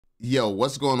Yo,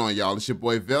 what's going on, y'all? It's your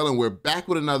boy VeLL, and we're back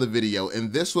with another video.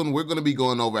 In this one, we're going to be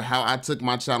going over how I took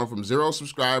my channel from 0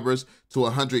 subscribers to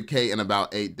 100K in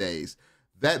about 8 days.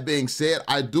 That being said,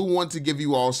 I do want to give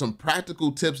you all some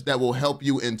practical tips that will help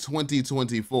you in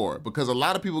 2024, because a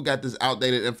lot of people got this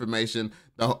outdated information,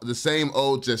 the same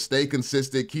old, just stay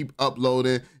consistent, keep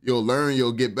uploading, you'll learn,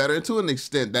 you'll get better. And to an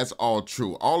extent, that's all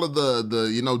true. All of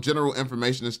the general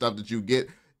information and stuff that you get,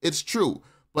 it's true.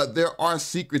 But there are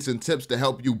secrets and tips to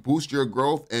help you boost your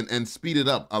growth and speed it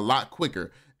up a lot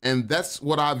quicker. And that's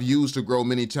what I've used to grow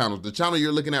many channels. The channel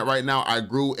you're looking at right now, I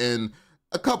grew in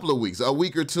a couple of weeks, a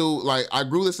week or two. Like, I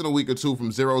grew this in a week or two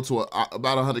from 0 to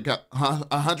about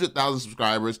 100,000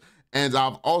 subscribers. And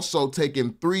I've also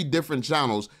taken 3 different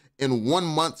channels in 1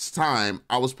 month's time.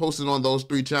 I was posting on those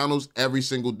 3 channels every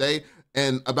single day.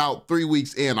 And about 3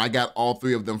 weeks in, I got all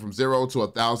 3 of them from 0 to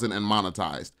 1,000 and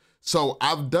monetized. So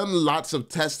I've done lots of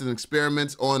tests and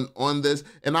experiments on this,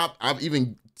 and I've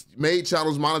even made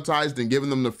channels monetized and given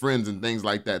them to friends and things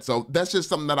like that. So that's just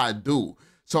something that I do.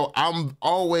 So I'm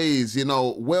always,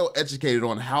 well educated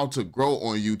on how to grow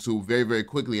on YouTube very, very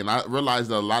quickly. And I realize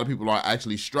that a lot of people are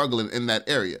actually struggling in that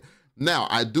area. Now,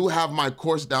 I do have my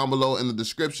course down below in the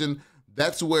description.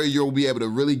 That's where you'll be able to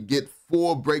really get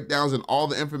full breakdowns and all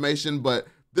the information. But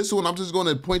this one, I'm just going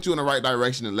to point you in the right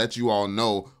direction and let you all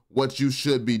know what you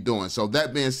should be doing. So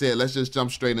that being said, let's just jump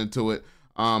straight into it.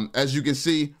 As you can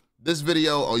see, this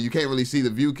video, or you can't really see the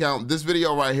view count. This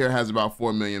video right here has about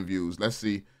 4 million views. Let's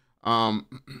see.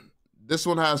 This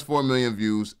one has 4 million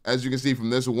views. As you can see from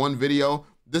this one video,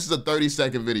 this is a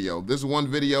 30-second video. This one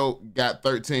video got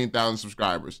 13,000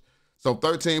 subscribers. So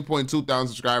 13.2 thousand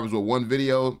subscribers with one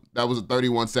video. That was a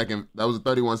 31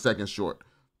 second short.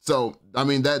 So, I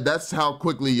mean, that's how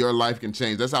quickly your life can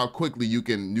change. That's how quickly you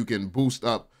can boost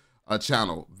up a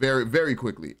channel very, very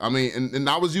quickly. I mean, and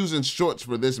I was using shorts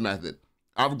for this method.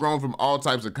 I've grown from all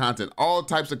types of content. All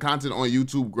types of content on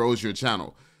YouTube grows your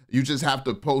channel. You just have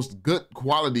to post good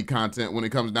quality content when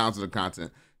it comes down to the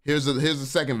content. Here's the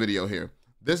second video here.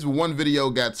 This one video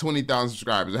got 20,000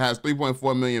 subscribers. It has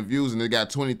 3.4 million views and it got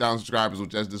 20,000 subscribers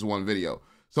with just this one video.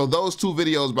 So those 2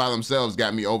 videos by themselves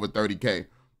got me over 30K.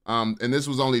 And this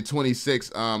was only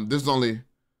 26. This was only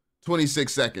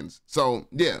 26 seconds. So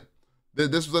yeah.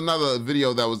 This was another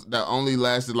video that only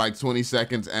lasted like 20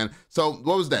 seconds. And so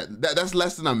what was that? That's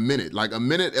less than a minute, like a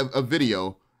minute of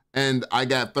video. And I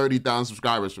got 30,000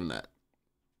 subscribers from that.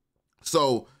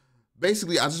 So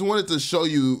basically, I just wanted to show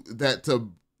you that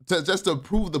just to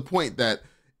prove the point that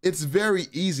it's very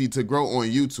easy to grow on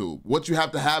YouTube. What you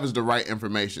have to have is the right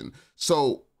information.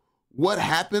 So what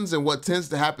happens and what tends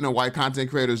to happen and why content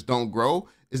creators don't grow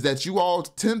is that you all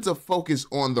tend to focus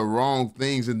on the wrong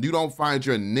things and you don't find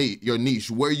your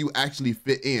niche, where you actually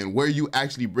fit in, where you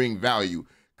actually bring value.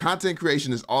 Content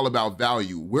creation is all about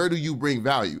value. Where do you bring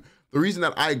value? The reason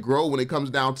that I grow when it comes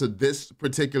down to this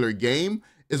particular game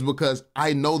is because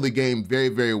I know the game very,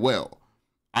 very well.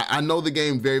 I know the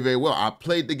game very, very well. I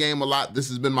played the game a lot. This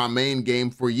has been my main game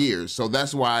for years. So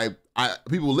that's why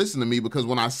people listen to me, because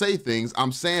when I say things,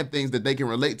 I'm saying things that they can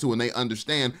relate to and they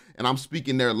understand, and I'm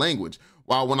speaking their language.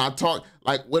 While when I talk,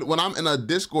 like when I'm in a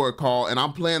Discord call and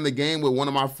I'm playing the game with one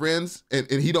of my friends and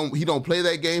he don't play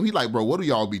that game, he like, bro, what do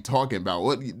y'all be talking about?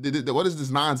 What is this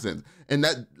nonsense? And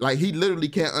that, like, he literally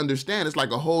can't understand. It's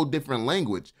like a whole different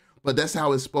language, but that's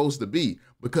how it's supposed to be.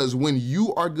 Because when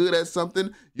you are good at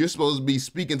something, you're supposed to be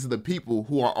speaking to the people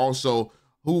who are also,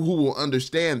 who will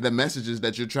understand the messages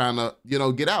that you're trying to,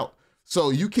 get out. So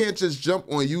you can't just jump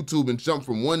on YouTube and jump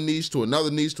from one niche to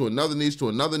another niche to another niche to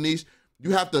another niche. You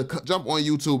have to jump on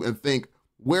YouTube and think,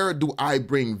 where do I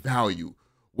bring value?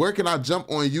 Where can I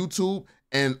jump on YouTube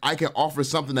and I can offer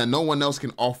something that no one else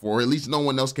can offer, or at least no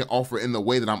one else can offer in the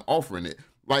way that I'm offering it?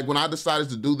 Like when I decided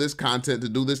to do this content, to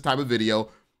do this type of video,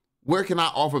 where can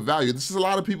I offer value? This is a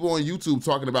lot of people on YouTube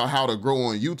talking about how to grow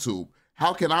on YouTube.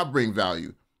 How can I bring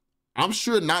value? I'm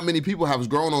sure not many people have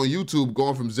grown on YouTube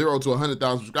going from 0 to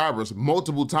 100,000 subscribers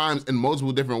multiple times in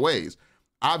multiple different ways.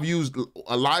 I've used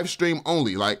a live stream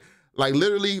only, like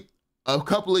literally a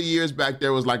couple of years back,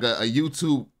 there was like a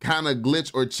YouTube kind of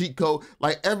glitch or cheat code.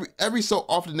 Like every so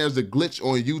often there's a glitch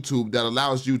on YouTube that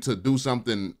allows you to do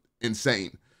something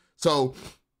insane. So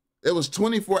it was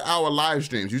 24-hour live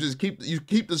streams. You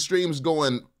keep the streams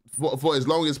going for as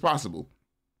long as possible.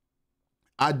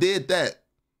 I did that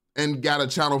and got a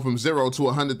channel from 0 to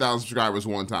 100,000 subscribers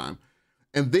one time.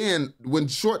 And then when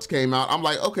shorts came out, I'm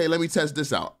like, okay, let me test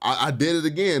this out. I did it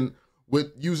again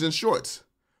with using shorts.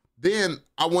 Then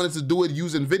I wanted to do it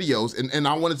using videos, and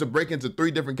I wanted to break into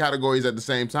 3 different categories at the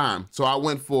same time. So I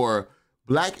went for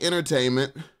Black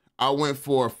entertainment, I went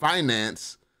for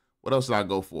finance. What else did I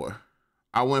go for?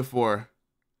 I went for,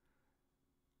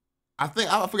 I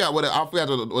forgot what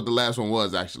the last one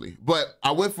was actually, but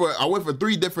I went for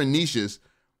 3 different niches,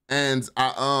 and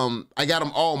I got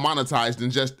them all monetized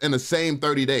in the same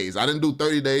 30 days. I didn't do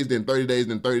 30 days, then 30 days,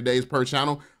 then 30 days per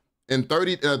channel. In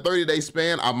 30-day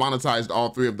span, I monetized all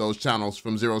 3 of those channels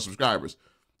from 0 subscribers.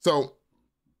 So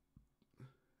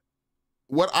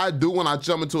what I do when I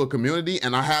jump into a community,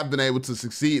 and I have been able to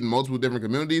succeed in multiple different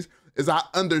communities, is I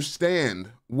understand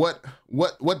what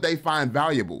they find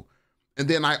valuable, and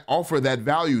then I offer that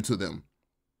value to them.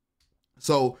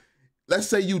 So let's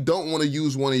say you don't want to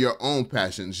use one of your own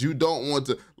passions. You don't want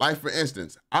to, like for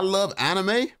instance, I love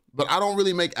anime, but I don't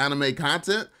really make anime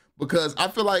content because I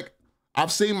feel like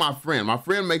I've seen my friend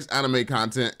makes anime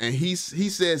content, and he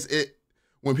says it,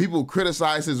 when people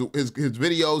criticize his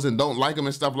videos and don't like him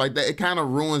and stuff like that, it kind of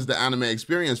ruins the anime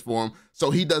experience for him.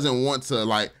 So he doesn't want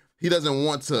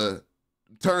to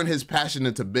turn his passion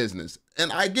into business.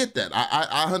 And I get that.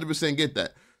 I 100% get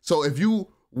that. So if you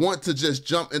want to just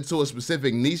jump into a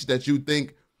specific niche that you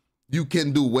think you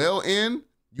can do well in,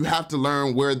 you have to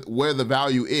learn where the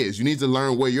value is. You need to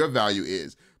learn where your value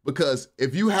is. Because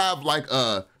if you have like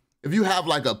a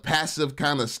passive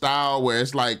kind of style where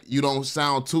it's like you don't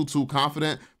sound too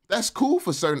confident, that's cool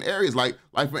for certain areas. Like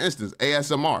for instance,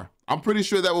 ASMR. I'm pretty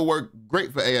sure that will work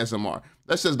great for ASMR.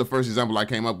 That's just the first example I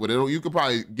came up with. You could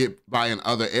probably get by in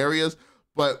other areas,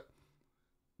 but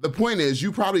the point is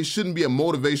you probably shouldn't be a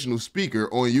motivational speaker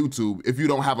on YouTube if you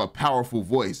don't have a powerful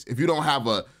voice. If you don't have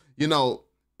a,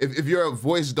 if your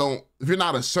voice if you're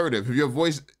not assertive, if your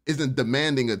voice isn't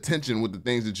demanding attention with the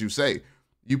things that you say,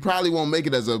 you probably won't make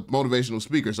it as a motivational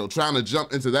speaker. So trying to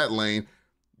jump into that lane,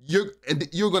 you're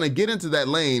going to get into that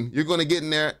lane. You're going to get in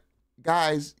there,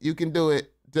 guys, you can do it.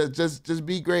 Just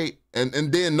be great.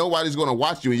 And then nobody's going to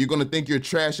watch you, and you're going to think you're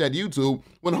trash at YouTube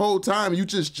when the whole time you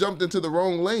just jumped into the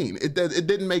wrong lane. It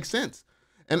didn't make sense.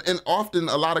 And often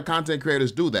a lot of content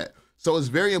creators do that. So it's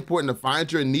very important to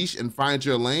find your niche and find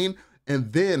your lane,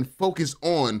 and then focus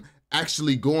on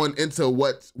actually going into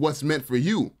what's meant for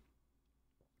you.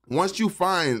 Once you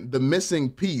find the missing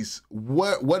piece,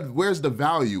 where's the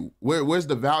value? Where's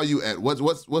the value at?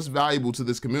 What's valuable to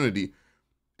this community?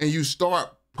 And you start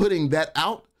putting that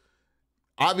out.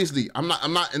 Obviously, I'm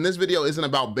not, and this video isn't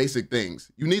about basic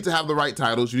things. You need to have the right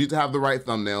titles. You need to have the right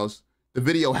thumbnails. The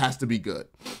video has to be good.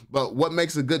 But what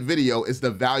makes a good video is the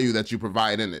value that you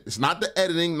provide in it. It's not the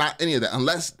editing, not any of that,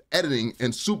 unless editing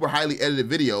and super highly edited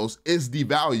videos is the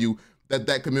value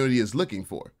that community is looking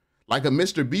for. Like a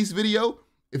Mr. Beast video,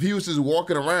 if he was just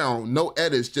walking around, no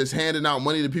edits, just handing out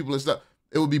money to people and stuff,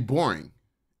 it would be boring.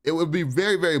 It would be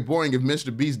very, very boring if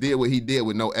Mr. Beast did what he did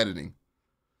with no editing.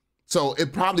 So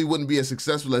it probably wouldn't be as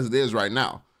successful as it is right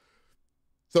now.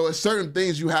 So it's certain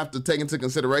things you have to take into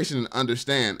consideration and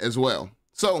understand as well.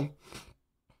 So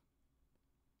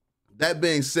that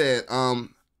being said, I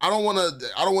don't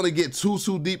want to get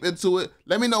too deep into it.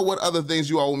 Let me know what other things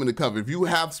you all want me to cover. If you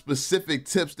have specific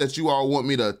tips that you all want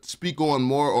me to speak on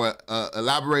more or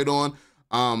elaborate on,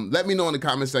 let me know in the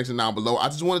comment section down below. I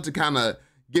just wanted to kind of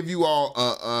give you all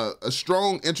a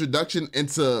strong introduction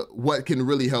into what can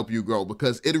really help you grow,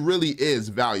 because it really is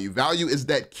value. Value is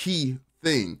that key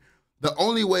thing. The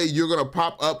only way you're gonna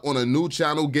pop up on a new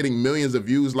channel getting millions of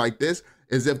views like this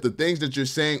is if the things that you're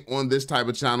saying on this type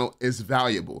of channel is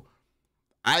valuable.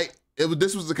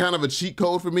 This was a kind of a cheat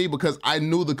code for me because I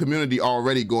knew the community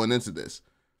already going into this.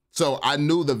 So I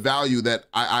knew the value that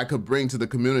I could bring to the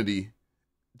community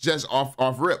just off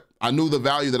rip. I knew the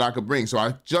value that I could bring. So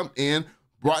I jumped in,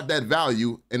 brought that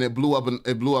value, and it blew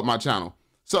up my channel.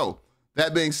 So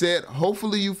that being said,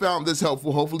 hopefully you found this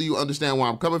helpful. Hopefully you understand where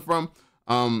I'm coming from.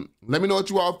 Let me know what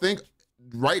you all think.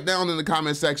 Write down in the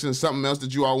comment section something else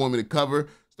that you all want me to cover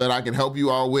so that I can help you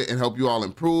all with and help you all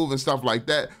improve and stuff like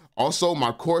that. Also,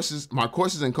 my courses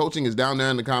and coaching is down there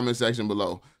in the comment section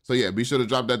below. So yeah, be sure to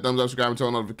drop that thumbs up, subscribe, and turn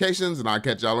on notifications, and I'll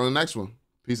catch y'all on the next one.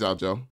 Peace out, y'all.